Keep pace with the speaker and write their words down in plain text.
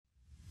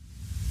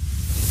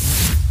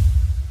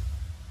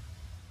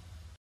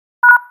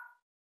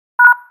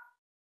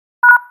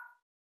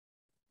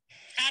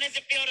does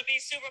it feel to be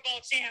Super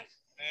Bowl champ?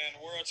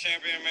 Man, world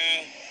champion,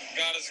 man.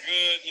 God is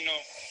good. You know,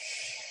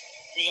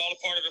 it was all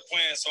a part of the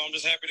plan, so I'm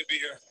just happy to be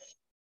here.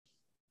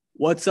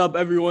 What's up,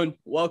 everyone?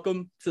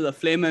 Welcome to the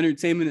Flame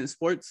Entertainment and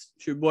Sports.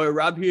 It's your boy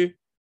Rob here.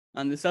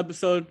 On this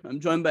episode, I'm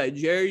joined by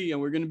Jerry, and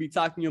we're going to be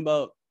talking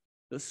about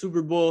the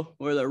Super Bowl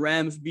where the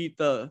Rams beat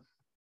the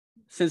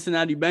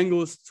Cincinnati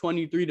Bengals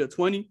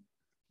 23-20.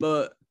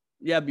 But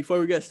yeah,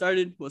 before we get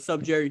started, what's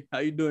up, Jerry? How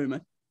you doing,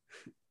 man?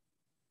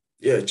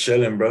 Yeah,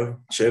 chilling, bro.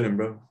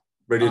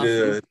 Ready Awesome.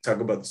 to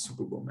talk about the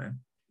Super Bowl, man.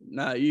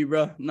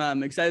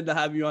 I'm excited to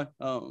have you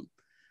on.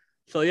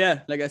 So yeah,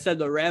 like I said,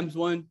 the Rams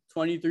won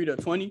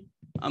 23-20.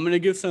 I'm gonna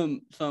give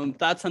some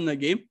thoughts on the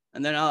game,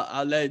 and then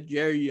I'll let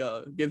Jerry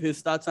give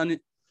his thoughts on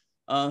it.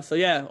 So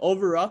yeah,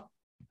 overall,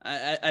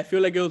 I feel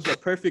like it was a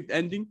perfect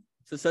ending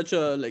to such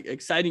a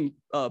exciting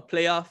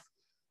playoff.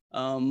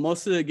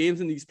 Most of the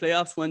games in these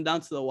playoffs went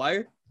down to the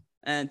wire,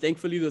 and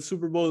thankfully the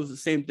Super Bowl is the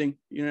same thing.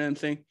 You know what I'm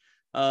saying?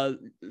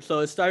 So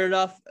it started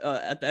off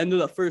at the end of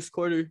the first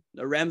quarter,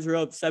 the Rams were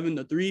up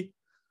 7-3.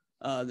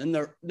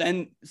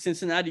 Then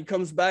Cincinnati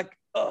comes back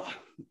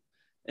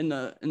in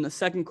the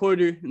second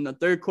quarter, in the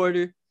third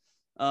quarter.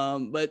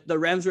 But the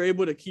Rams were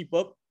able to keep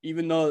up,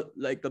 even though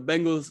the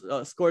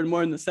Bengals scored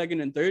more in the second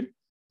and third.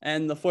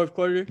 And the fourth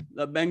quarter,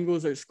 the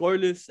Bengals are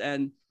scoreless,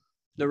 and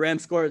the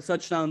Rams scored a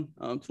touchdown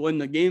to win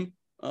the game.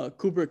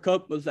 Cooper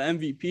Kupp was the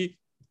MVP.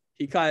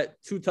 He caught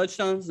 2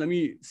 touchdowns. Let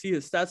me see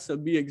his stats to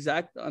be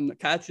exact on the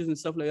catches and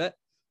stuff like that.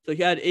 So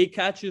he had 8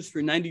 catches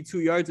for 92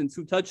 yards and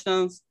 2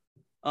 touchdowns.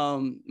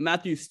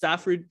 Matthew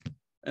Stafford,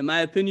 in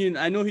my opinion,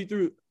 I know he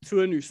threw 2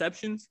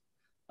 interceptions.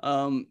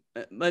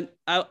 But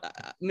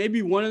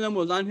maybe one of them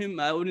was on him.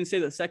 I wouldn't say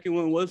the second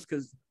one was,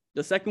 because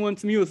the second one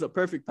to me was a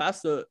perfect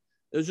pass. It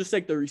was just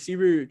the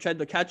receiver tried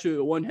to catch it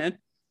with one hand.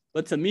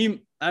 But to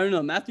me, I don't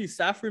know, Matthew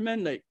Stafford,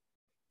 man,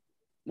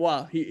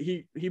 wow,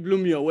 he blew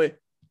me away.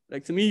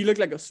 To me, he looked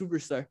like a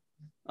superstar.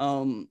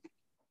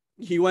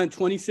 He went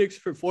 26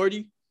 for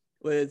 40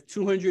 with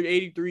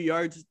 283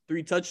 yards,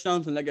 3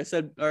 touchdowns, and like I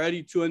said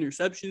already, 2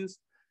 interceptions.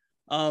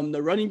 The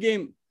running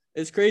game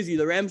is crazy.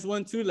 The Rams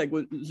won too,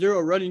 with 0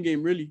 running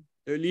game, really.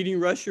 Their leading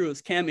rusher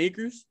was Cam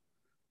Akers,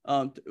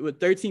 with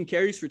 13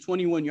 carries for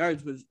 21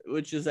 yards,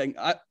 which is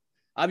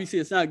obviously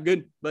it's not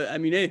good, but I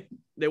mean, hey,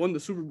 they won the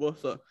Super Bowl,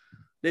 so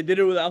they did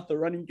it without the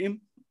running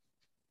game.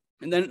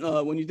 And then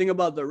when you think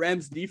about the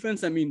Rams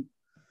defense, I mean,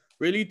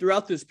 really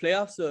throughout this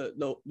playoffs,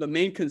 the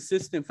main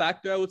consistent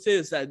factor I would say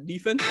is that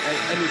defense,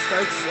 and it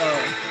starts.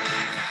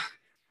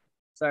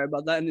 Sorry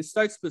about that, and it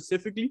starts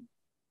specifically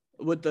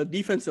with the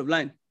defensive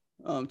line.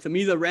 To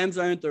me, the Rams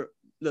aren't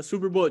the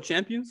Super Bowl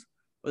champions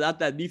without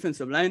that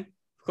defensive line.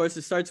 Of course,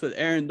 it starts with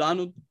Aaron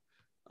Donald,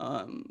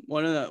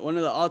 one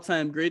of the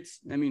all-time greats.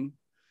 I mean,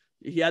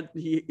 he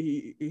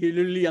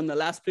literally on the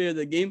last play of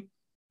the game,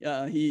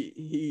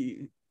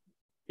 he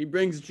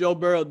brings Joe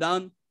Burrow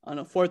down on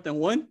a 4th and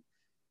 1,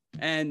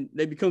 and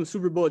they become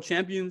Super Bowl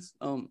champions.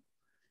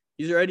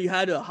 He's already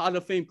had a Hall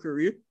of Fame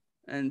career,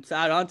 and to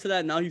add on to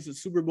that, now he's a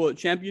Super Bowl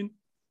champion.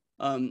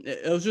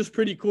 It was just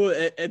pretty cool.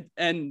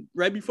 And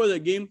right before the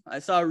game, I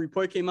saw a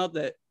report came out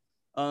that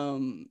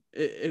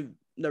if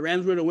the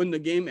Rams were to win the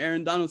game,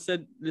 Aaron Donald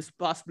said this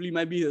possibly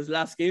might be his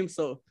last game.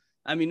 So,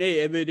 I mean, hey,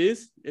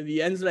 if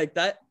he ends like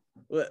that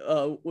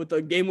with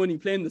a game-winning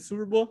play in the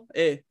Super Bowl,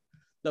 hey,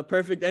 the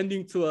perfect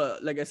ending to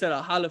like I said,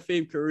 a Hall of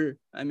Fame career.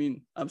 I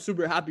mean, I'm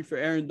super happy for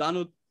Aaron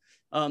Donald.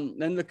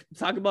 Then to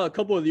talk about a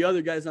couple of the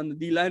other guys on the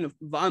D-line of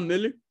Von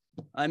Miller.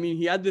 I mean,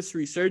 he had this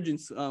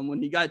resurgence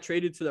when he got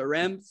traded to the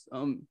Rams.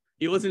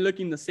 He wasn't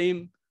looking the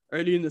same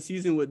early in the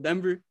season with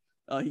Denver.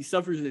 He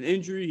suffers an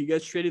injury. He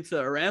gets traded to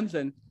the Rams,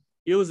 and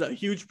he was a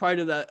huge part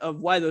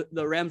of why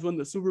the Rams won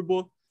the Super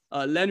Bowl.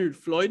 Leonard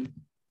Floyd,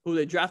 who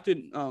they drafted.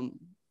 He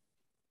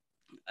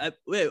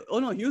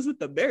was with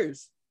the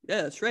Bears.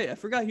 Yeah, that's right. I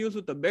forgot he was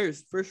with the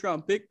Bears,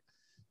 1st-round pick,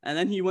 and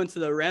then he went to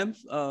the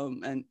Rams.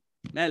 And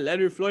man,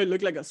 Leonard Floyd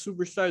looked like a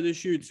superstar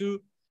this year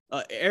too.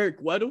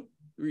 Eric Weddle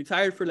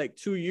retired for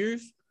 2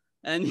 years,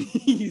 and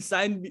he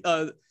signed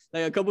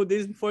a couple of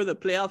days before the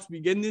playoffs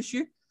begin this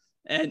year,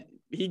 and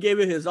he gave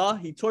it his all.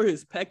 He tore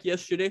his pec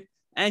yesterday,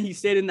 and he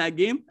stayed in that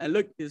game. And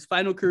look, his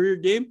final career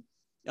game,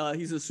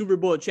 he's a Super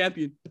Bowl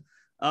champion.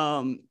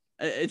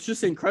 It's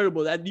just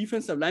incredible. That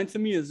defensive line to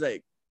me is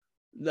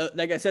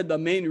like I said, the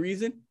main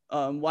reason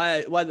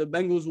why the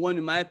Bengals won,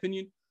 in my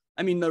opinion.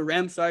 I mean,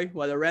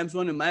 why the Rams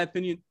won, in my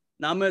opinion.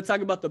 Now I'm going to talk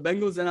about the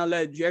Bengals, and I'll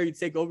let Jerry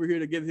take over here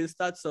to give his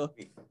thoughts. So,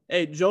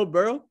 hey, Joe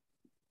Burrow,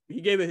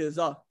 he gave it his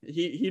all.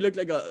 He looked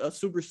like a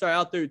superstar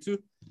out there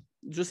too,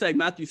 just like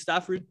Matthew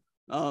Stafford.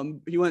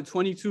 He went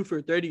 22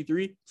 for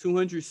 33,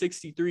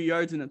 263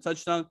 yards and a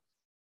touchdown.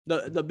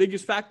 The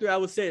biggest factor, I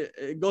would say,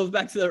 it goes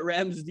back to the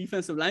Rams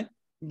defensive line.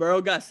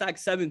 Burrow got sacked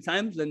 7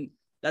 times, and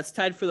that's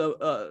tied for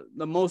the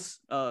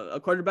most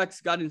a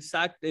quarterback's gotten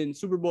sacked in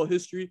Super Bowl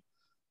history.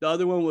 The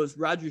other one was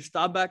Roger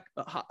Staubach,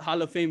 a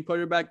Hall of Fame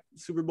quarterback,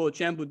 Super Bowl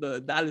champ with the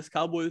Dallas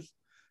Cowboys.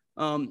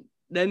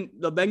 Then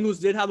the Bengals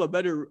did have a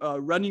better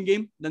running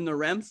game than the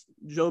Rams.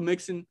 Joe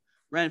Mixon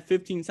ran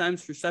 15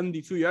 times for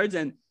 72 yards,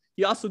 and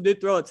he also did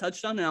throw a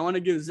touchdown, and I want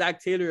to give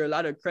Zach Taylor a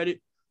lot of credit.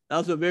 That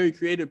was a very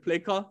creative play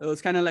call. It was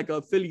kind of like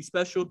a Philly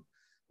special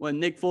when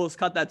Nick Foles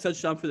caught that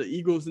touchdown for the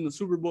Eagles in the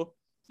Super Bowl,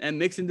 and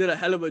Mixon did a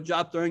hell of a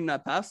job throwing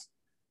that pass.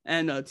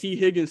 And T.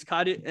 Higgins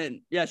caught it.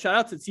 And, yeah, shout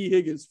out to T.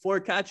 Higgins.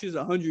 4 catches,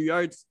 100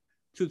 yards,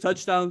 2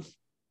 touchdowns.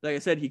 Like I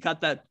said, he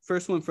caught that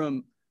first one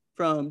from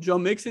Joe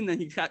Mixon, then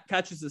he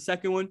catches the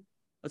second one,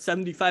 a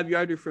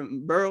 75-yarder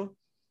from Burrow.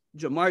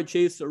 Jamar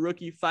Chase, a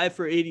rookie, 5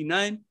 for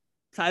 89.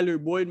 Tyler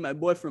Boyd, my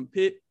boy from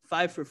Pitt,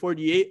 5 for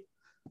 48.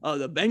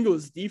 The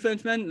Bengals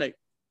defense, man, like,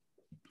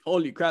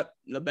 holy crap.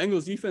 The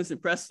Bengals defense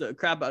impressed the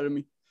crap out of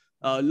me.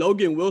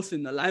 Logan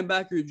Wilson, the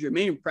linebacker,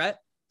 Jermaine Pratt.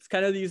 It's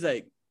kind of these,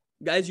 like,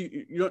 guys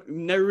you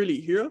never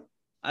really hear of.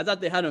 I thought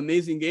they had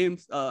amazing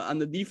games. On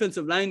the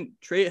defensive line,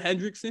 Trey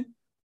Hendrickson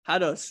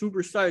had a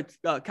superstar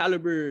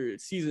caliber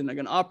season, like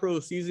an all-pro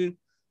season.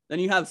 Then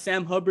you have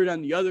Sam Hubbard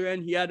on the other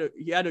end. He had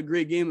a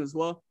great game as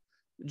well.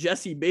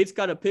 Jesse Bates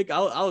got a pick. I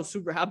was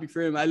super happy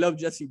for him. I love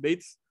Jesse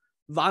Bates.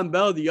 Von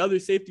Bell, the other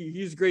safety,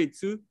 he's great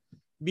too.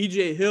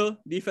 BJ Hill,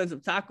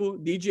 defensive tackle.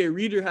 DJ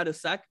Reader had a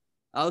sack.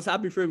 I was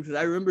happy for him because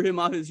I remember him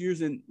all his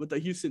years with the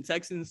Houston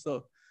Texans.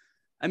 So,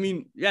 I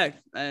mean, yeah,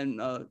 and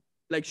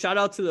like shout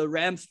out to the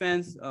Rams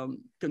fans.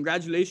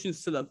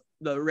 Congratulations to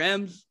the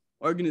Rams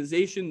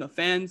organization, the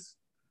fans,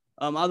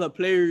 all the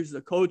players,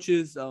 the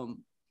coaches.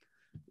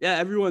 Yeah,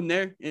 everyone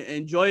there.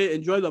 Enjoy it.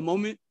 Enjoy the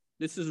moment.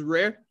 This is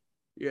rare.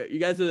 Yeah, you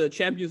guys are the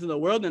champions of the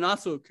world. And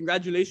also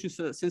congratulations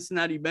to the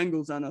Cincinnati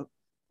Bengals on an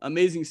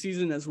amazing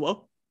season as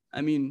well.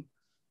 I mean,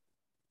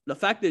 the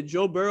fact that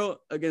Joe Burrow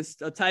against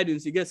the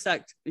Titans, he gets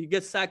sacked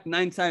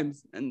 9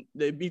 times and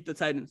they beat the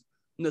Titans.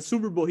 In the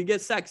Super Bowl, he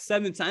gets sacked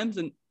 7 times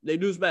and they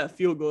lose by a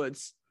field goal.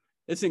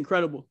 It's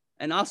incredible.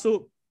 And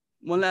also,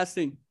 one last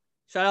thing.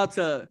 Shout out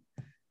to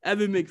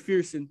Evan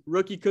McPherson,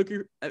 rookie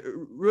kicker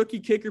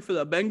for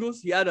the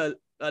Bengals. He had a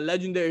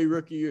legendary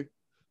rookie year.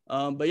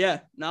 But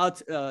yeah, now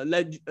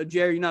let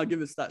Jerry now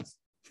give his stats.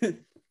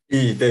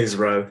 Thanks,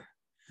 bro.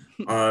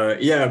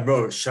 Yeah,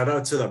 bro. Shout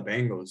out to the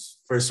Bengals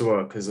first of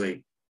all, because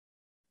like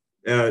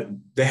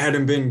they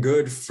hadn't been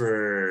good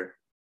for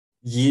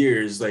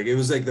years. Like it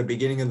was like the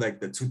beginning of like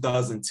the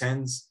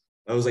 2010s.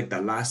 That was like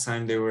the last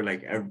time they were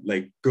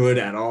like good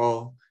at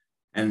all,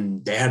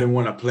 and they hadn't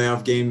won a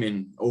playoff game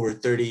in over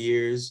 30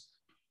 years.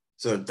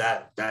 So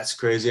that's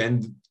crazy,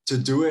 and to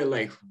do it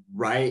like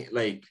right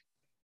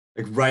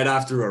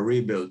after a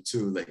rebuild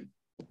too. Like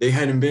they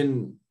hadn't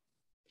been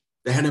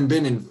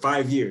in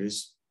 5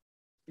 years.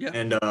 Yeah.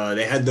 And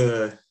they had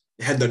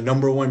the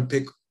number 1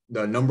 pick,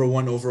 the number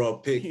 1 overall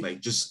pick,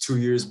 like just 2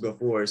 years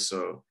before.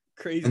 So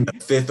crazy. And the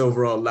 5th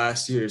overall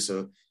last year.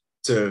 So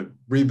to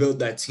rebuild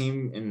that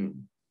team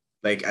and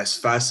like as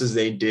fast as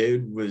they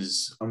did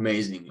was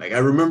amazing. Like I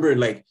remember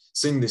like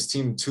seeing this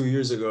team 2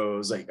 years ago. I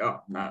was like, oh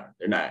no,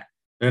 they're not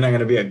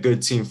gonna be a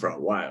good team for a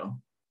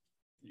while.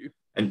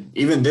 And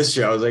even this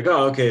year, I was like,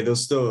 oh, okay,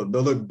 they'll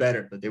look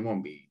better, but they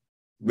won't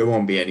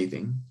be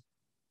anything.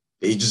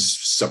 They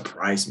just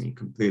surprised me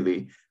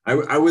completely.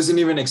 I wasn't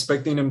even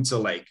expecting them to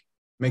like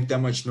make that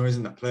much noise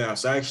in the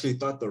playoffs. I actually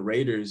thought the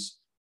Raiders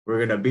were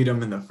gonna beat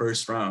them in the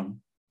first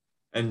round,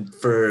 and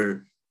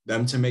for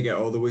them to make it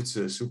all the way to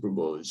the Super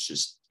Bowl is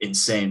just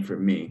insane for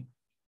me.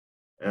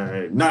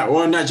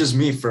 Not just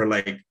me, for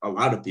like a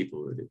lot of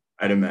people,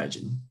 I'd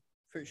imagine.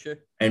 For sure.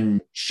 And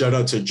shout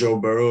out to Joe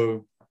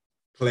Burrow.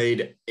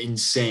 Played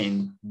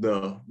insane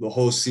the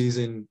whole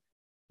season.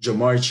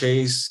 Jamar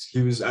Chase,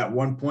 he was at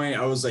one point,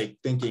 I was like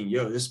thinking,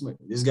 yo,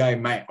 this guy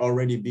might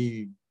already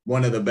be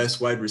one of the best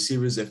wide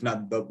receivers, if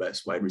not the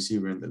best wide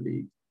receiver in the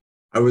league.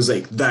 I was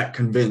like that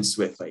convinced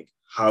with like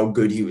how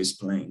good he was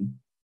playing.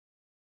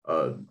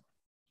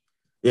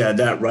 Yeah,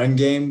 that run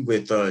game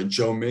with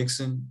Joe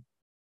Mixon,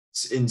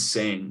 it's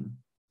insane.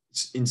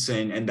 It's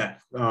insane. And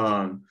that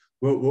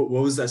what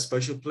was that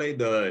special play?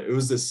 It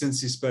was the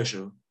Cincy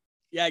special.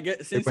 Yeah, I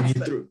get since when he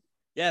threw.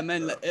 Yeah,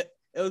 man, it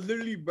was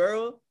literally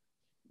Burrow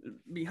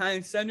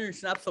behind center,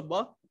 snaps the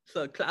ball. It's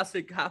a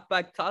classic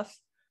halfback toss.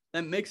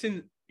 Then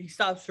Mixon, he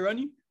stops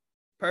running.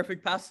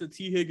 Perfect pass to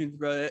T. Higgins,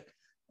 bro.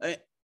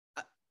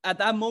 At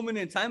that moment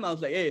in time, I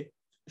was like, hey,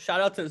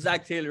 shout out to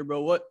Zach Taylor, bro.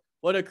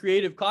 What a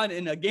creative call.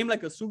 In a game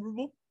like a Super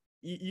Bowl,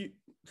 you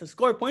to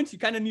score points, you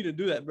kind of need to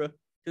do that, bro.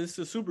 Because it's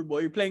a Super Bowl.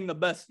 You're playing the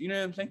best. You know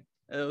what I'm saying?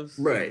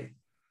 Right.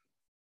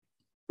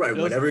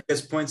 Whatever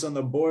gets points on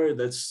the board,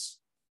 that's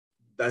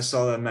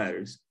all that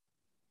matters.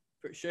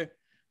 For sure.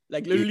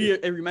 Like literally,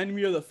 it reminded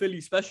me of the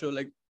Philly special.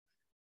 Like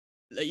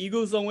the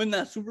Eagles don't win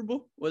that Super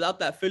Bowl without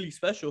that Philly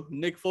special.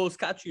 Nick Foles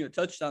catching a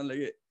touchdown,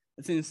 like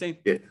it's insane.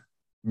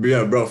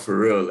 Yeah, bro, for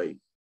real. Like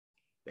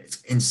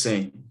it's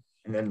insane.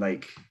 And then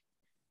like,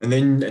 and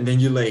then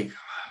you like,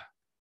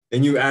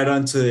 then you add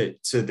on to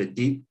the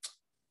deep.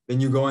 Then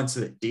you go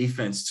into the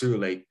defense too.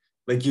 Like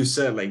you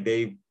said, like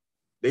they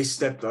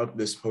stepped up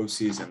this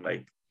postseason.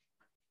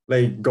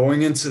 Like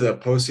going into the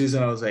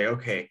postseason, I was like,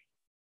 okay,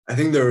 I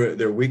think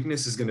their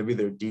weakness is going to be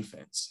their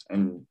defense,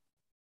 and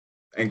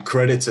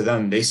credit to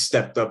them, they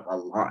stepped up a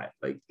lot.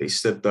 Like they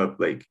stepped up,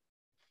 like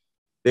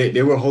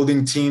they were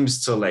holding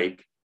teams to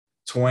like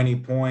 20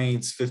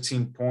 points,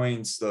 15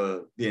 points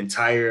the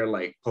entire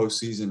like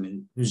postseason.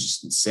 It was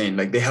just insane.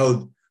 Like they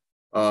held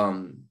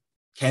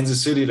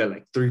Kansas City to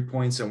like 3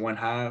 points in one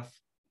half.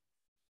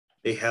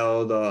 They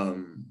held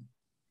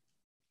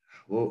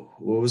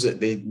what was it?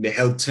 They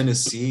held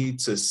Tennessee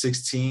to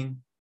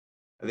 16,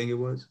 I think it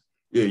was.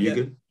 Yeah, you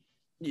good?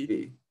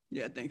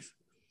 Yeah, thanks.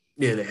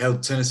 Yeah, they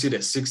held Tennessee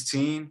to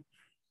 16.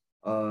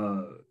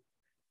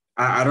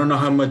 I don't know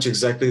how much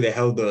exactly they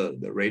held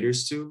the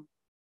Raiders to.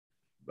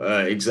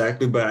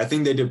 Exactly, but I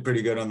think they did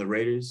pretty good on the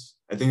Raiders.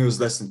 I think it was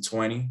less than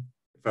 20,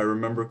 if I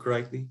remember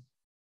correctly.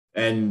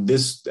 And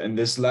this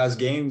last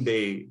game,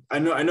 I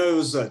know it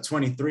was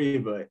 23,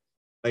 but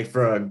like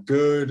for a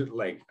good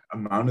like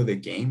amount of the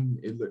game,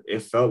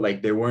 it felt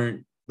like the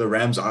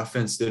Rams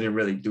offense didn't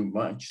really do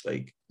much.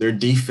 Like their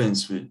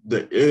defense,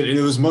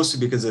 it was mostly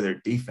because of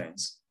their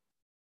defense.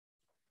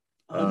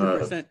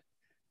 100%.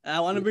 I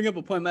want to bring up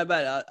a point. My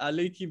bad. I'll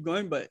let you keep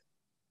going, but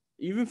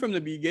even from the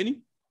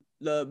beginning,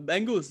 the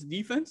Bengals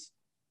defense,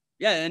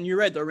 yeah, and you're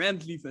right, the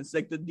Rams defense,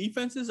 like the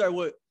defenses are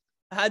what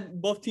had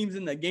both teams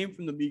in the game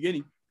from the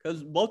beginning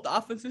because both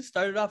offenses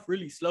started off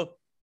really slow.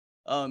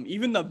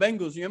 Even the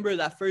Bengals, you remember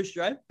that first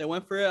drive? They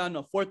went for it on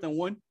a 4th and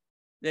 1.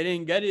 They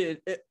didn't get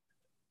it.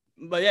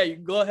 But yeah, you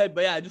go ahead.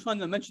 But yeah, I just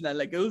wanted to mention that.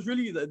 Like, it was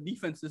really the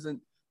defenses, and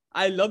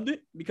I loved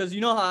it because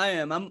you know how I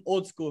am. I'm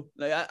old school.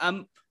 Like,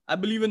 I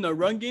believe in the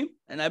run game,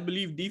 and I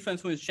believe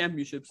defense wins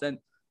championships. And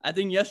I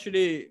think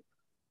yesterday,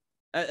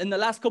 in the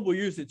last couple of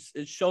years, it's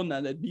shown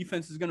that the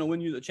defense is gonna win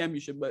you the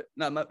championship. But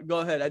go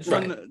ahead. I just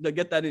wanted to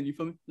get that in. You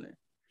feel me?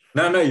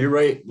 No, you're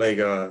right. Like,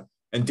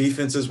 and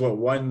defense is what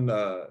won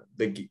the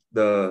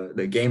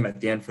game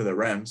at the end for the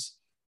Rams.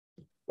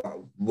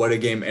 Wow, what a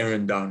game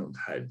Aaron Donald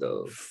had,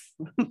 though.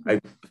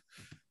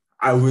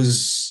 I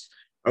was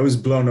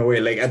blown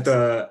away. Like in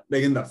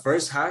the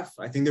first half,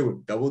 I think they were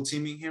double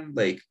teaming him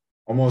like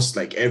almost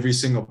like every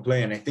single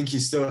play, and I think he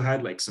still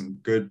had like some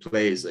good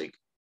plays like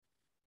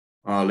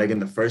in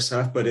the first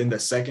half, but in the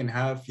second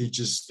half, he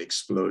just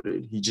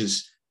exploded. He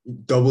just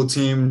double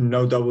team,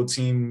 no double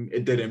team,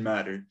 it didn't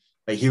matter.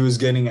 Like he was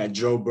getting at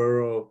Joe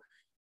Burrow.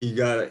 He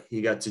got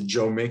to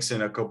Joe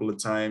Mixon a couple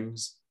of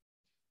times.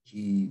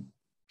 He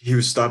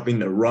was stopping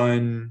the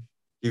run.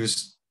 He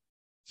was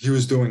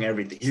doing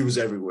everything. He was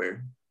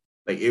everywhere.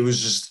 Like it was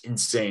just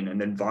insane.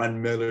 And then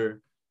Von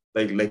Miller,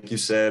 like you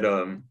said,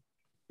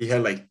 he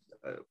had like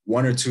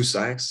 1 or 2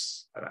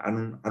 sacks. I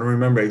don't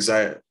remember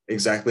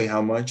exactly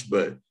how much,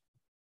 but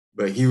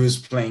he was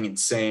playing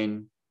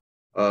insane.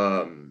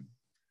 I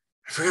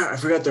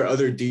forgot their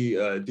other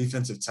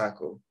defensive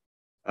tackle.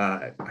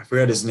 I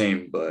forgot his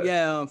name, but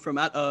yeah, from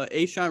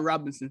Ashawn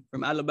Robinson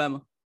from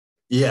Alabama.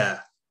 Yeah,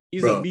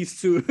 he's a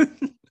beast too.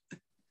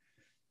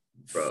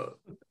 Bro,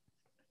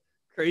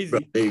 crazy.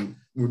 Bro,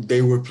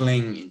 they were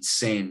playing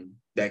insane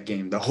that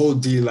game. The whole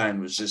D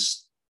line was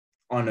just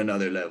on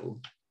another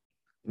level,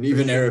 and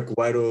even Eric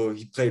Weddle,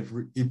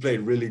 he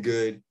played really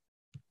good.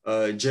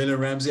 Jalen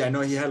Ramsey, I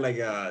know he had like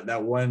a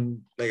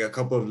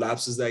couple of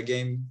lapses that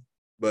game,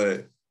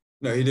 but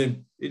no, he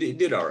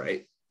did all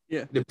right.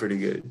 Yeah, he did pretty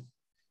good.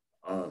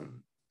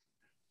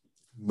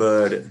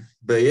 But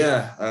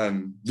yeah,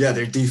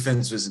 their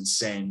defense was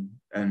insane,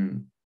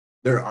 and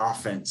their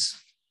offense,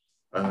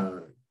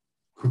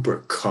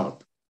 Cooper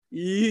Kupp.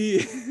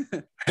 Yeah.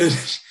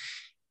 This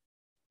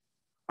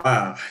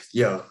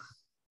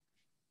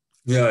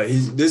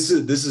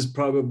is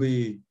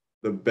probably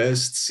the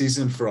best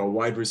season for a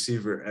wide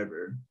receiver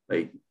ever.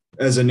 Like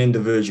as an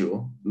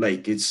individual,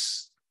 like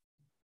it's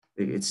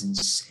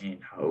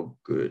insane how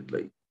good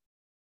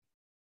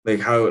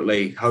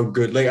how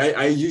good. Like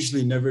I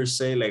usually never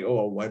say like, oh,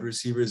 a wide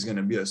receiver is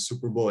gonna be a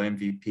Super Bowl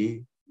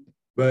MVP,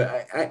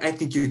 but I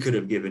think you could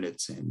have given it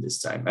to him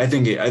this time. I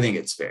think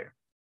it's fair.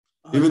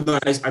 Even though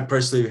I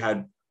personally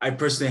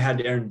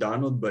had Aaron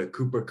Donald, but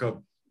Cooper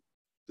Kupp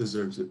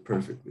deserves it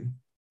perfectly.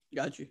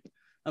 Got you.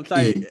 I'm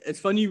sorry. Yeah. It's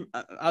funny.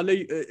 I'll let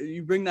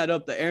you bring that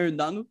up, the Aaron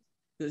Donald,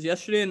 because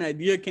yesterday an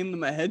idea came to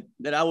my head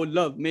that I would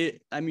love.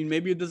 Maybe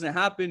it doesn't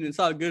happen. It's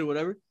all good,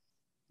 whatever.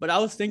 But I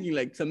was thinking,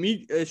 like, to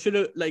me,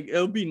 it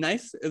would be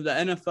nice if the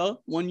NFL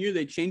one year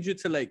they change it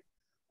to like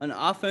an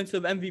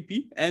offensive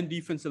MVP and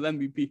defensive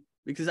MVP,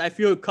 because I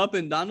feel Kupp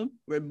and Donald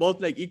were both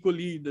like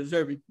equally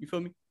deserving. You feel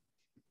me?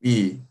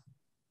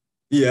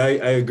 Yeah,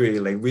 I agree.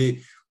 Like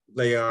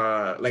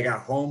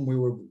at home we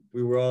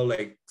were all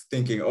like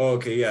thinking, oh,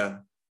 okay, yeah,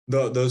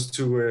 those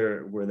two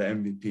were the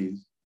MVPs.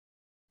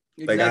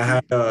 Exactly.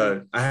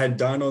 Like I had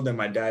Donald and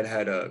my dad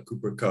had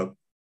Cooper Kupp.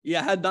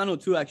 Yeah, I had Donald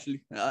too,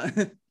 actually.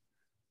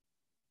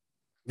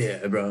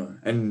 Yeah, bro,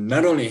 and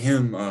not only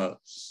him, Odell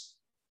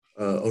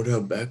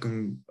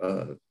Beckham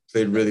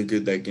played really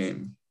good that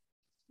game.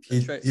 He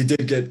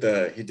did get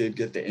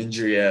the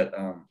injury at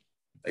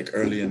like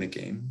early in the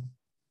game,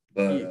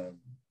 but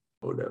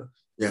Odell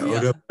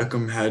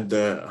Beckham had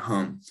the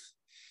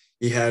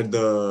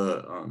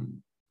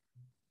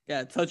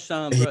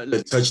touchdown. He had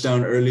the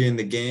touchdown early in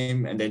the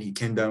game, and then he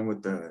came down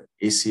with the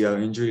ACL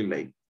injury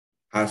like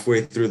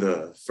halfway through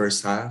the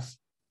first half,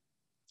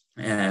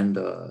 and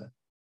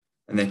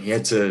then he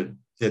had to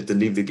he had to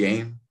leave the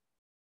game.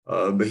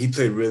 But he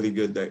played really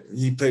good.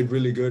 He played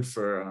really good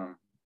for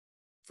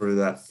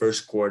that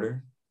first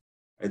quarter,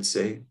 I'd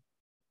say,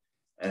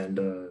 and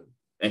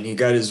he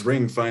got his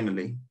ring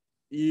finally.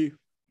 Yeah.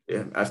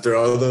 Yeah, after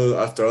all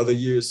the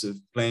years of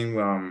playing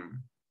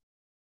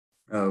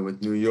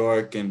with New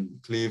York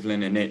and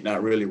Cleveland and it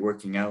not really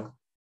working out,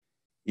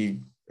 he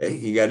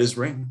got his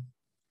ring.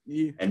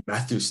 Yeah. And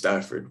Matthew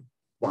Stafford,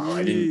 wow, Yeah.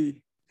 I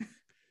didn't.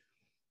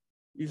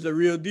 He's the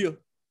real deal.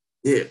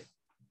 Yeah,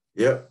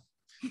 yep.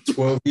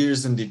 12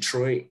 years in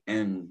Detroit,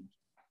 and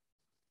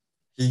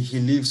he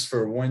leaves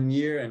for 1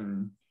 year,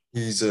 and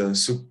he's a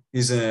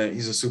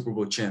Super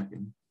Bowl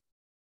champion.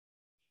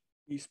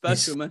 He's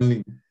special,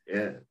 man.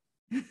 Yeah.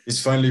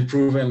 He's finally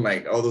proven,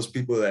 like, all those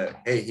people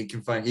that, hey, he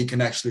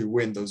can actually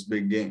win those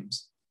big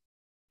games.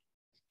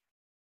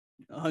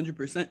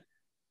 100%.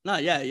 Nah,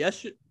 yeah,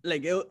 yes.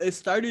 Like it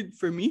started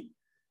for me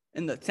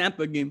in the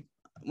Tampa game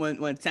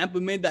when Tampa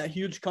made that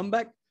huge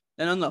comeback.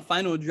 Then on the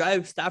final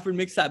drive, Stafford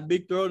makes that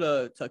big throw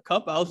to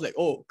Cup. I was like,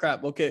 oh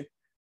crap, okay.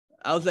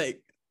 I was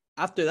like,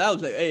 after that, I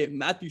was like, hey,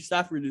 Matthew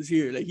Stafford is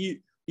here. Like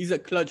he's a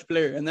clutch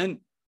player. And then,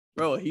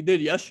 bro, he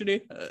did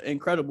yesterday,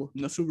 incredible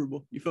in the Super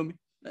Bowl. You feel me?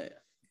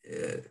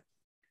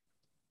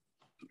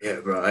 Yeah,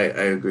 bro. I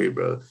agree,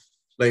 bro.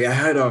 Like I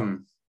had I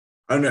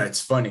don't know.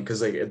 It's funny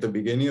because like at the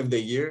beginning of the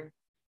year,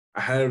 I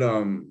had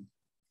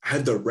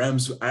the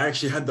Rams. I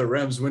actually had the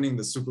Rams winning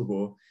the Super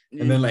Bowl.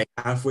 And then like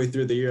halfway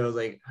through the year, I was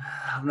like,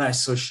 I'm not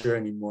so sure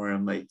anymore.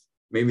 I'm like,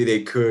 maybe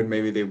they could,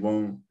 maybe they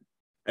won't.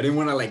 I didn't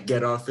want to like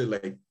get off it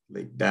like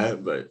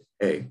that, but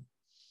hey,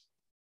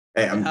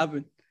 it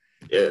happened.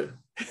 Yeah.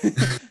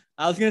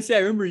 I was gonna say, I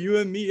remember you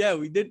and me. Yeah,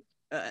 we did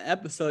an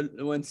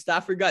episode when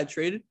Stafford got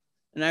traded,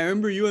 and I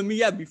remember you and me.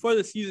 Yeah, before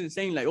the season,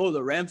 saying like, oh,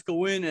 the Rams could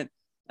win, and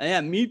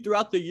yeah, me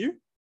throughout the year.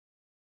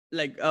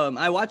 Like,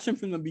 I watched him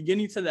from the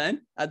beginning to the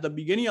end. At the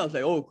beginning, I was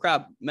like, oh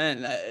crap,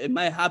 man, it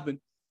might happen.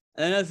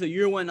 And then as the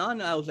year went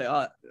on, I was like,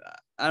 oh,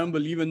 I don't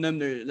believe in them.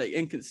 They're like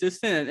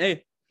inconsistent. And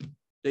hey,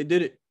 they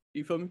did it.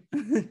 You feel me?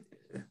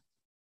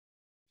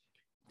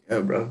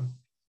 Yeah, bro.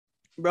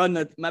 Bro,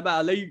 my bad.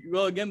 I'll let you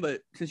go again. But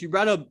since you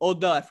brought up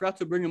Odell, I forgot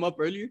to bring him up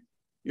earlier.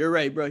 You're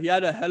right, bro. He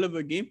had a hell of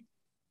a game.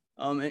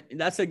 And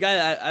that's a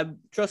guy I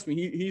trust me.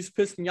 He's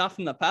pissed me off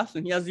in the past,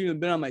 and he hasn't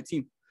even been on my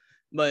team.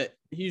 But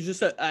he's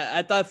just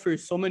I thought for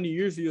so many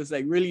years he was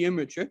like really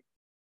immature.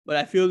 But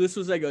I feel this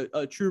was like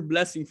a true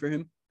blessing for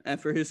him and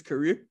for his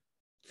career.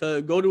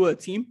 To go to a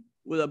team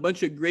with a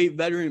bunch of great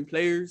veteran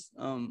players,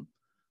 a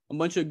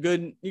bunch of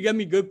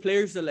good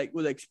players that like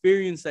with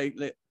experience,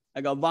 like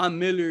a Von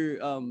Miller.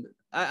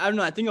 I don't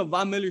know. I think of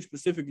Von Miller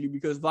specifically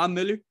because Von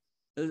Miller,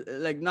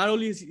 like not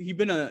only has he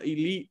been an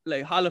elite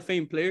like Hall of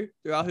Fame player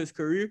throughout his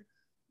career,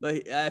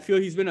 but I feel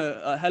he's been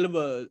a hell of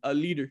a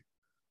leader,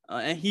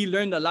 and he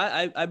learned a lot.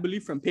 I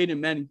believe from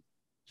Peyton Manning.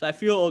 So I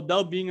feel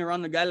Odell being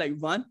around a guy like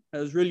Von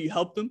has really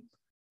helped him.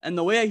 And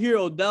the way I hear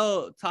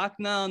Odell talk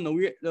now, and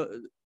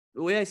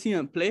the way I see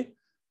him play,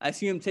 I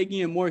see him taking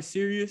it more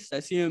serious.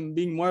 I see him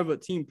being more of a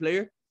team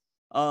player.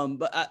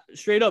 But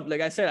straight up, like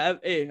I said,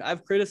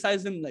 I've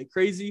criticized him like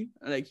crazy.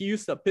 Like he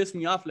used to piss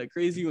me off like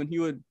crazy when he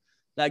would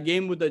that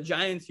game with the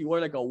Giants. He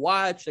wore like a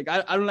watch. Like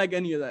I don't like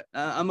any of that.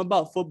 I'm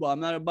about football. I'm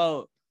not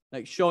about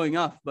like showing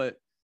off. But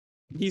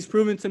he's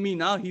proven to me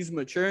now he's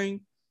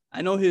maturing.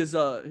 I know his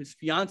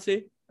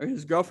fiance or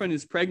his girlfriend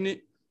is pregnant,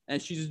 and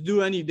she's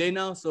due any day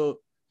now. So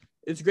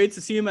it's great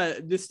to see him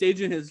at this stage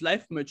in his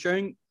life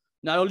maturing.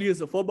 Not only as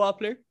a football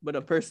player, but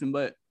a person.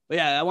 But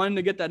yeah, I wanted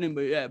to get that in.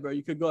 But yeah, bro,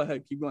 you could go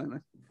ahead. Keep going,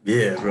 man.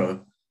 Yeah,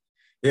 bro.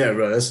 Yeah,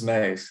 bro. That's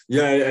nice.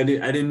 Yeah, I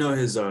didn't know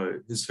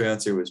his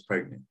fiance was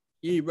pregnant.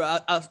 Yeah, bro.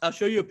 I'll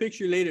show you a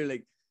picture later.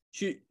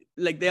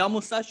 Like they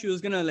almost thought she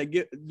was gonna like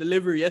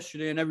deliver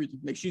yesterday and everything.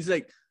 Like she's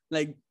like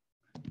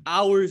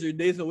hours or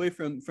days away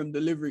from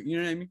delivery. You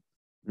know what I mean?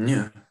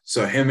 Yeah.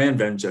 So him and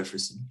Van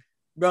Jefferson.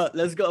 Bro,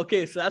 let's go.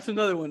 Okay, so that's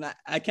another one.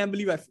 I can't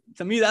believe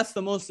to me that's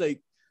the most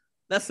like.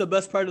 That's the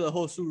best part of the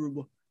whole Super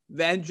Bowl.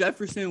 Van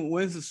Jefferson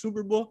wins the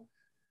Super Bowl.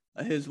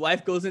 His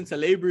wife goes into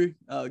labor,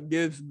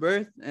 gives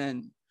birth,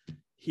 and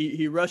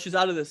he rushes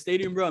out of the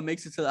stadium, bro, and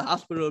makes it to the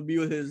hospital to be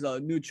with his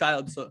new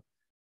child. So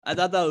I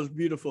thought that was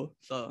beautiful.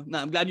 So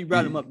I'm glad you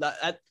brought him up.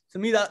 That to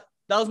me, that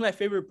was my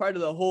favorite part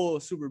of the whole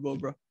Super Bowl,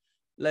 bro.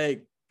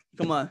 Like,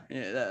 come on.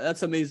 Yeah,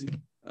 that's amazing.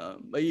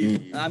 But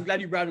yeah, I'm glad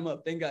you brought him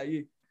up. Thank God.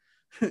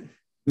 Yeah.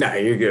 Nah,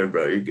 you're good,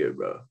 bro. You're good,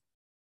 bro.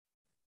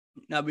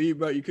 Nah, but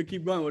bro, you could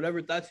keep going.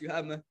 Whatever thoughts you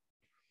have, man.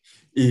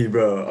 Yeah,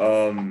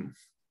 bro.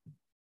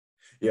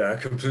 Yeah, I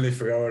completely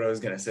forgot what I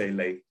was gonna say.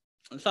 Like,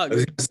 it's all good.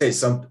 I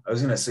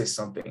was gonna say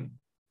something.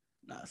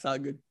 Nah, it's all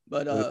good.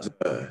 But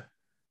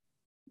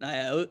nah,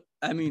 yeah,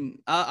 I mean,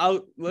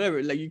 I'll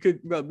whatever. Like, you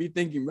could, bro, be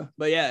thinking, bro.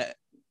 But yeah,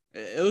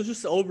 it was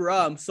just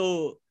overall.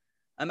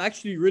 I'm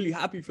actually really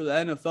happy for the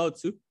NFL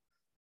too.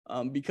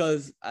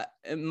 Because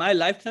in my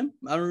lifetime,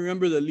 I don't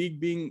remember the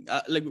league being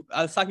like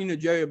I was talking to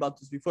Jerry about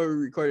this before we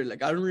recorded.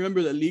 Like I don't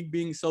remember the league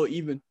being so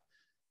even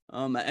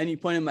at any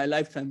point in my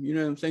lifetime. You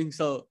know what I'm saying?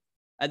 So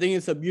I think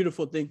it's a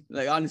beautiful thing.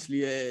 Like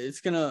honestly,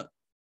 it's gonna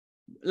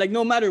like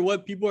no matter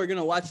what, people are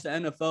gonna watch the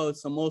NFL.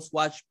 It's the most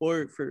watched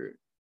sport for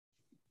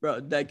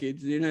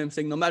decades. You know what I'm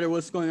saying? No matter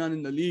what's going on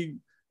in the league,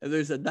 if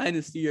there's a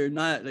dynasty or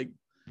not, like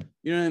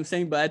you know what I'm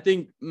saying. But I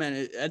think,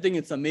 man, I think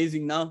it's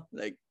amazing now.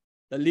 Like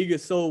the league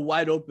is so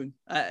wide open.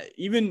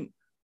 Even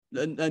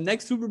the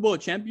next Super Bowl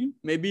champion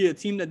may be a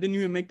team that didn't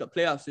even make the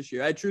playoffs this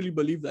year. I truly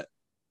believe that.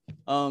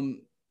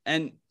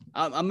 And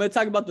I'm gonna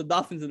talk about the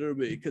Dolphins a little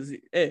bit because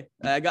hey,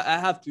 I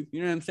have to.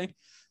 You know what I'm saying?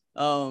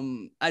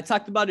 I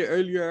talked about it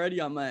earlier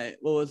already on my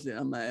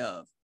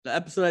the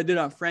episode I did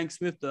on Frank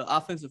Smith, the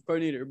offensive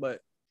coordinator. But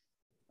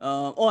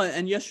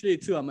and yesterday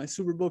too on my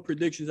Super Bowl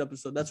predictions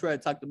episode. That's where I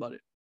talked about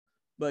it.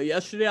 But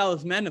yesterday I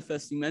was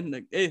manifesting, man.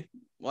 Like, hey,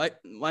 why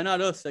not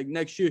us? Like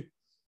next year,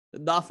 the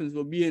Dolphins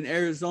will be in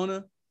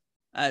Arizona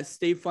at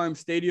State Farm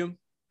Stadium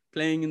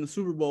playing in the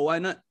Super Bowl. Why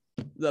not?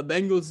 The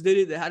Bengals did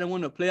it. They hadn't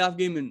won a playoff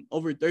game in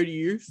over 30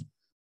 years.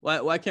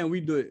 Why can't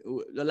we do it?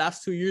 The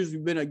last 2 years,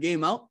 we've been a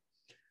game out.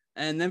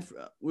 And then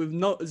with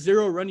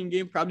zero running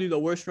game, probably the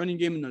worst running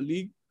game in the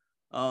league.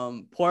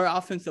 Poor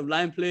offensive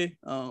line play.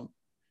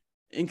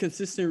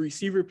 Inconsistent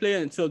receiver play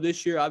until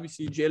this year.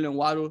 Obviously, Jalen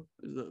Waddle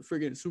is a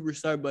friggin'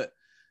 superstar. But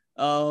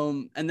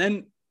and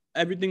then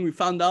everything we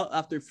found out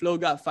after Flo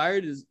got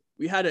fired is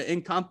we had an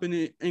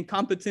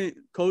incompetent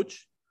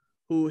coach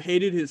who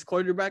hated his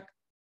quarterback,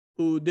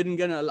 who didn't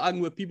get along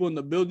with people in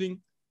the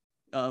building.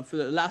 For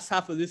the last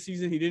half of this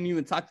season, he didn't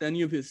even talk to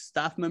any of his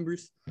staff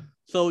members.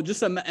 So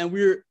and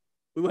we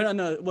went on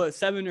a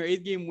 7 or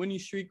 8 game winning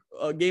streak,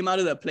 a game out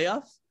of the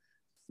playoffs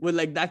with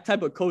like that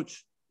type of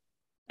coach.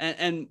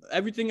 And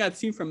everything I've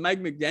seen from Mike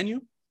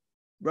McDaniel,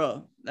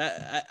 bro,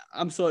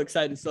 I'm so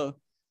excited. So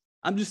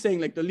I'm just saying,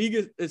 like, the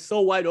league is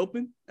so wide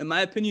open. In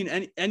my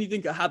opinion,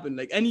 anything could happen.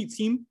 Like, any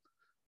team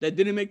that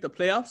didn't make the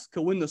playoffs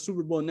could win the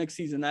Super Bowl next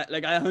season. I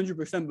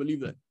 100%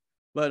 believe that.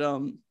 But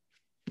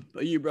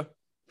you, bro.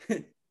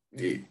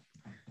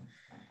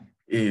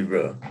 Yeah,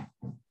 bro.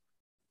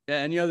 Yeah,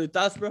 any other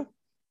thoughts, bro?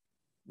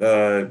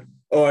 I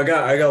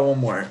got one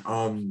more.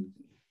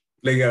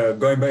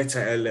 Going back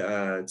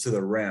to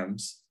the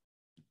Rams.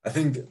 I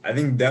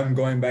think them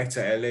going back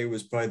to LA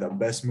was probably the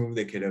best move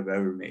they could have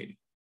ever made.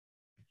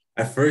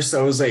 At first,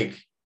 I was like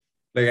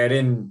I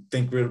didn't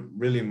think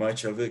really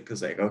much of it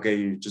because, like, okay,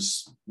 you're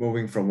just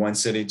moving from one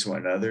city to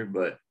another,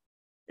 but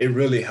it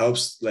really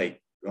helps, like,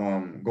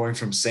 going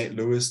from St.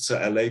 Louis to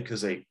LA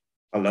because, like,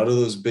 a lot of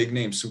those big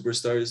name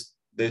superstars,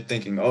 they're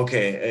thinking,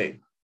 okay, hey,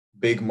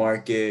 big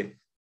market,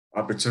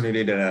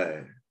 opportunity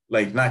to,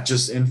 like, not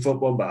just in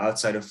football, but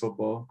outside of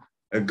football,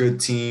 a good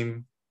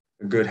team,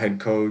 a good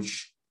head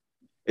coach.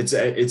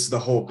 It's the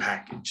whole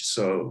package.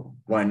 So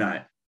why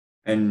not?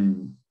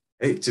 And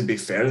hey, to be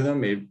fair to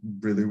them, it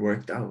really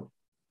worked out.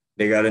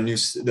 They got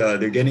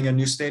they're getting a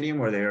new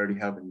stadium, or they already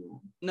have a new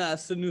one? Nah,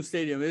 it's a new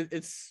stadium.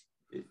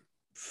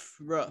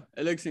 Bro,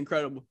 it looks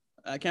incredible.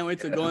 I can't wait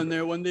to go in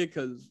there one day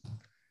because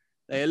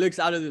it looks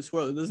out of this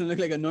world. It doesn't look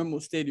like a normal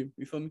stadium.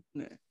 You feel me?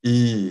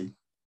 Yeah.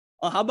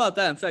 Oh, how about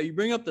that? I'm sorry. You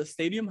bring up the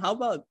stadium.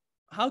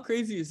 How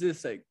crazy is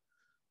this? Like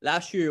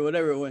last year or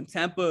whatever, when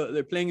Tampa,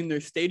 they're playing in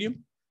their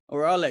stadium, and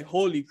we're all like,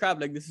 holy crap,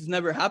 like this has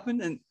never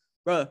happened. And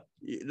bro,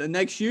 the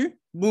next year,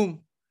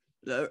 boom,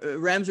 the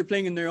Rams are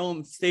playing in their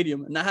own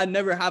stadium. And that had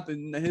never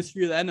happened in the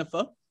history of the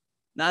NFL.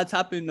 Now it's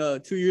happened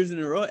 2 years in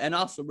a row. And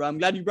also, bro, I'm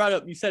glad you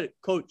said it,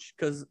 coach,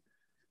 because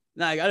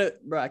I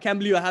can't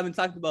believe I haven't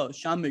talked about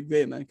Sean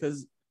McVay, man,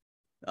 because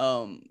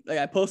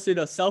I posted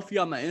a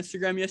selfie on my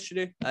Instagram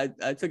yesterday.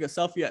 I took a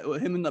selfie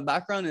with him in the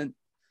background, and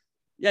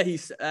yeah,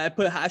 I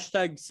put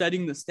hashtag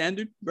setting the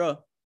standard, bro.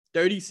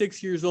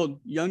 36 years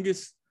old,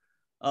 youngest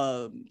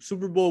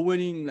Super Bowl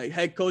winning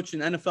head coach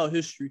in NFL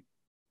history,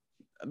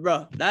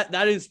 bro.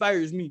 That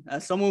inspires me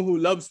as someone who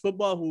loves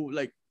football, who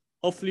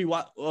hopefully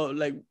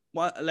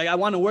I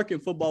want to work in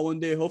football one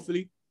day,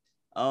 hopefully.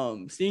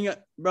 Seeing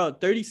it, bro,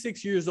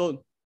 36 years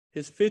old,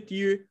 his 5th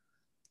year,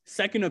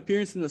 2nd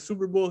appearance in the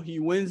Super Bowl, he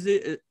wins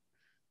it.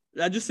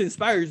 That just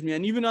inspires me.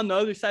 And even on the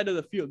other side of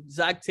the field,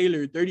 Zach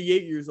Taylor,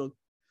 38 years old.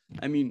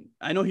 I mean,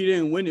 I know he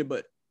didn't win it,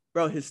 but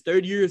bro, his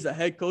 3rd year as a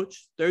head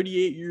coach,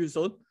 38 years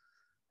old,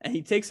 and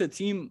he takes a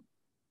team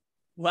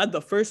who had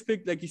the 1st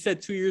pick, like you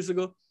said, 2 years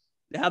ago.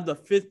 They have the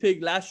 5th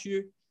pick last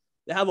year.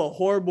 They have a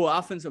horrible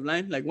offensive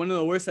line, like one of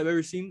the worst I've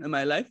ever seen in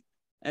my life,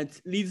 and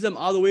leads them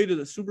all the way to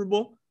the Super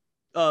Bowl,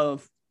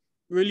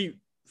 really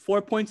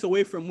 4 points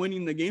away from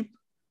winning the game.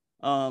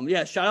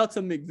 Shout out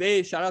to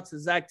McVay, shout out to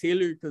Zach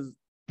Taylor, because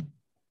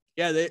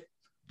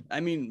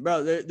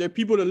they're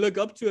people to look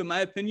up to, in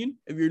my opinion.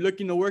 If you're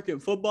looking to work in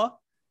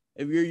football,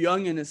 if you're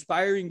young and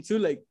aspiring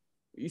to,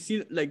 you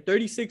see,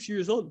 36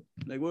 years old,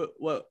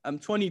 what I'm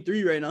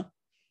 23 right now.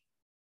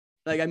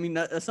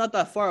 That's not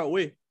that far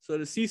away. So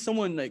to see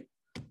someone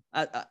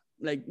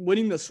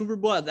winning the Super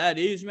Bowl at that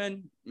age,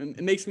 man,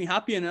 it makes me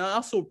happy. And it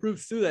also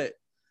proves too that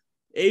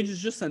age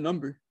is just a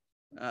number.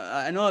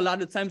 I know a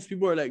lot of times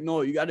people are like,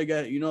 no, you got to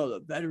get,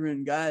 the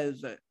veteran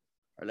guys that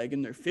are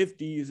in their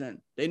 50s and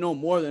they know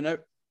more than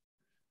ever.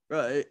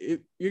 Bro,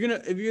 if you're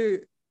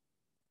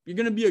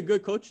gonna be a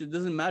good coach, it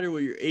doesn't matter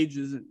what your age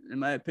is, in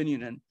my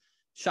opinion. And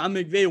Sean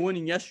McVay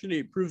winning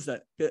yesterday proves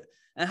that.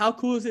 And how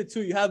cool is it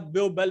too? You have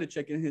Bill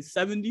Belichick in his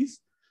 70s,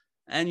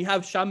 and you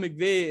have Sean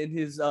McVay in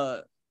his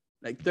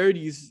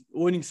 30s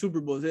winning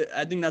Super Bowls.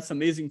 I think that's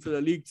amazing for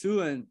the league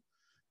too. And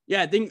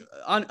yeah, I think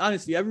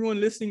honestly, everyone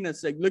listening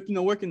that's like looking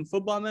to work in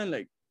football, man,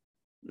 like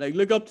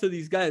look up to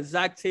these guys: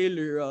 Zach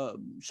Taylor,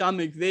 Sean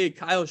McVay,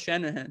 Kyle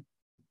Shanahan,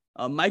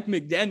 Mike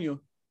McDaniel.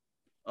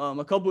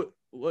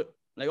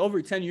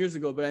 Over 10 years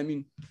ago, but I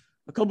mean,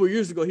 a couple of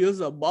years ago, he was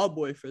a ball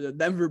boy for the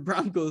Denver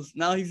Broncos.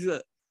 Now he's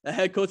a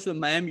head coach of the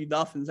Miami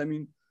Dolphins. I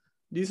mean,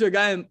 these are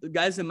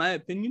guys, in my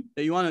opinion,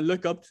 that you want to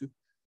look up to.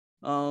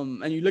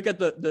 And you look at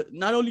the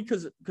not only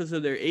because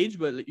of their age,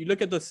 but you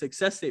look at the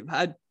success they've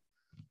had.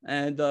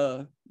 And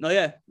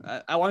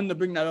I wanted to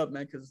bring that up,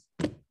 man, because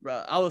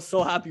I was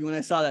so happy when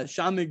I saw that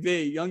Sean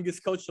McVay,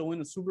 youngest coach to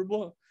win a Super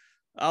Bowl.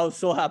 I was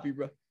so happy,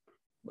 bro.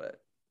 But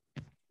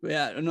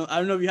yeah, I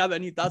don't know if you have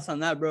any thoughts on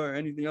that, bro, or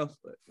anything else.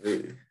 But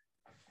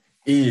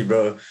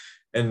bro,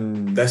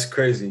 and that's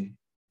crazy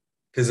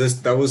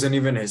because that wasn't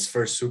even his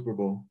first Super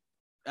Bowl.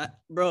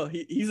 Bro,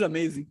 he's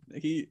amazing.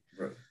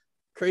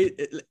 Crazy,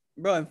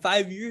 bro. In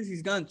 5 years,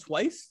 he's gone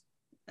twice,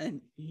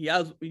 and he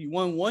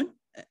won one.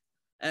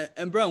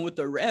 And bro, with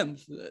the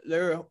Rams,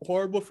 they're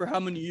horrible for how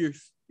many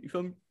years? You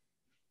feel me?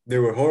 They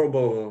were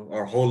horrible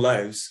our whole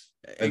lives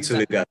until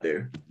they got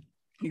there.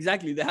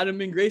 Exactly. They hadn't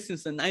been great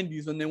since the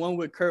 90s when they won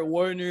with Kurt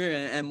Warner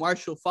and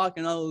Marshall Faulk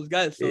and all those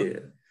guys. So,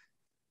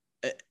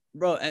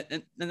 bro,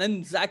 and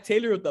then Zach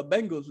Taylor with the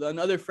Bengals,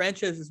 another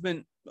franchise has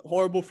been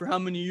horrible for how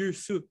many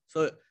years too.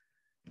 So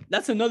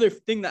that's another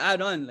thing to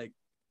add on. Like,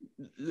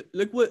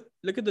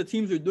 look at the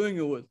teams they're doing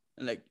it with.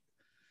 And like,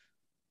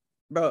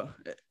 bro,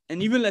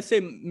 and even let's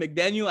say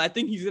McDaniel, I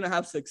think he's going to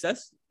have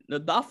success. The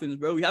Dolphins,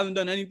 bro, we haven't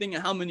done anything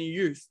in how many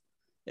years?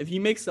 If he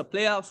makes the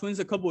playoffs, wins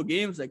a couple of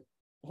games, like,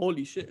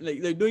 holy shit.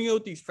 Like, they're doing it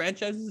with these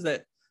franchises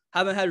that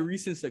haven't had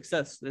recent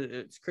success.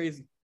 It's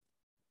crazy.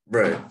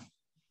 Right.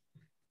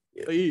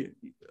 Yeah.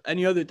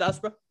 Any other thoughts,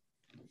 bro?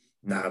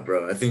 Nah,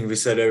 bro. I think we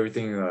said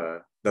everything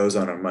that was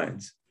on our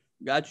minds.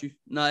 Got you.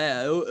 No,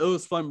 yeah, it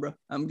was fun, bro.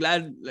 I'm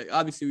glad, like,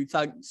 obviously we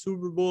talked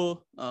Super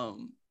Bowl.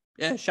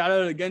 Yeah, shout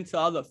out again to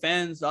all the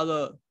fans, all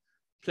the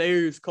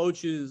players,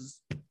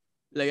 coaches,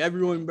 like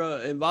everyone,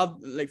 bro,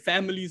 involved, like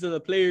families of the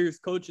players,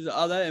 coaches,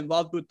 all that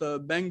involved with the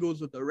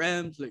Bengals, with the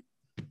Rams. Like,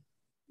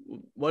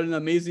 what an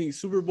amazing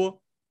Super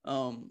Bowl.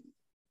 And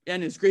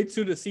it's great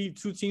too to see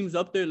two teams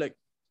up there. Like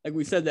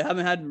we said, they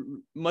haven't had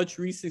much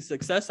recent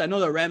success. I know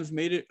the Rams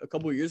made it a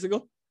couple of years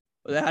ago,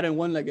 but they hadn't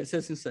won, like I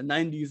said, since the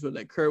 90s with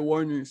like Kurt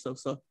Warner and stuff.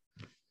 So,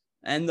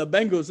 and the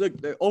Bengals, look,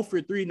 they're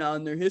 0-3 now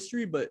in their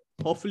history, but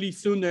hopefully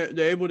soon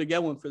they're able to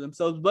get one for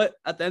themselves. But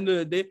at the end of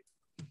the day,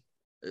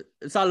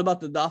 it's all about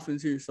the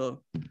Dolphins here.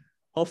 So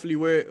hopefully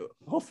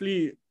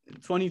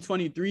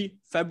 2023,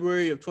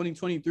 February of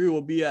 2023,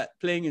 we'll be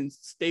playing in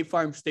State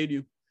Farm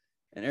Stadium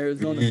in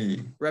Arizona,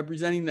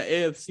 representing the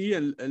AFC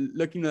and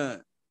looking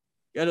to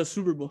get a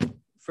Super Bowl.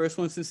 First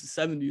one since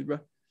the 70s, bro.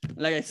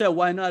 Like I said,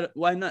 why not?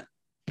 Why not?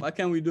 Why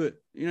can't we do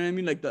it? You know what I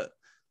mean? Like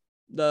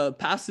the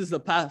past is the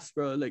past,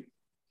 bro. Like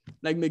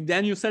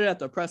McDaniel said it at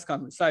the press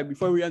conference. Sorry,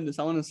 before we end this,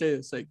 I want to say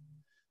this. Like,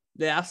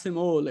 they asked him,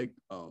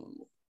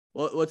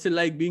 what's it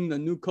like being the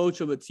new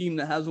coach of a team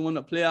that hasn't won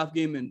a playoff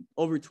game in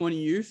over 20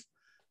 years?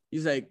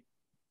 He's like,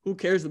 who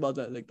cares about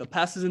that? Like, the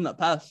past is in the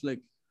past. Like,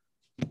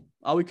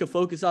 all we can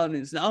focus on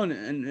is now,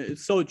 and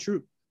it's so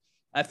true.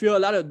 I feel a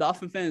lot of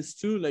Dolphin fans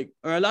too, like,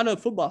 or a lot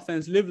of football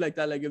fans live like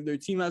that. Like, if their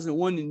team hasn't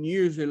won in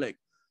years, they're like,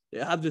 they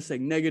have this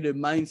like negative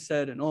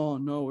mindset and, oh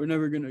no, we're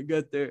never gonna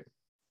get there.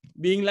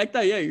 Being like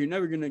that, yeah, you're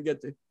never gonna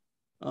get there.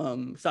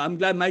 So I'm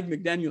glad Mike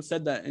McDaniel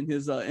said that in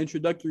his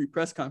introductory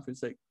press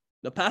conference. Like,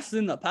 the past is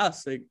in the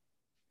past. Like,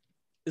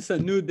 it's a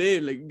new day.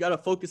 Like, you gotta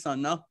focus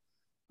on now,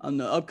 on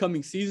the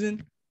upcoming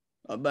season.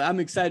 But I'm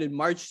excited.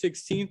 March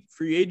 16th,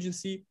 free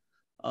agency.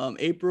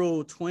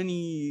 April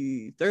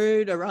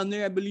 23rd, around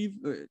there, I believe,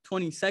 or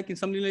 22nd,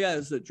 something like that,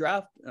 is the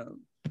draft.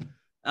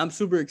 I'm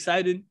super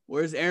excited.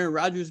 Where's Aaron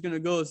Rodgers gonna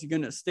go? Is he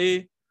gonna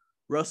stay?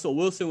 Russell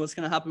Wilson, what's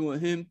gonna happen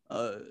with him?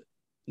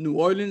 New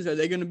Orleans, are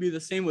they gonna be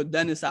the same with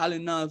Dennis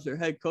Allen now as their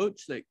head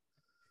coach? Like,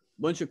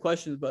 bunch of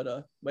questions.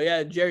 But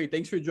yeah, Jerry,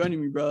 thanks for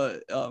joining me, bro.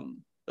 It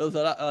was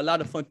a lot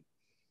of fun.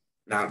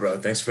 Nah, bro,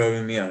 thanks for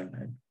having me on,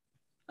 man.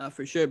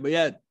 For sure. But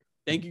yeah,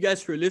 thank you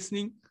guys for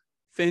listening.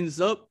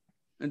 Fins up.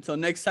 Until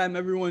next time,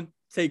 everyone,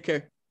 take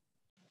care.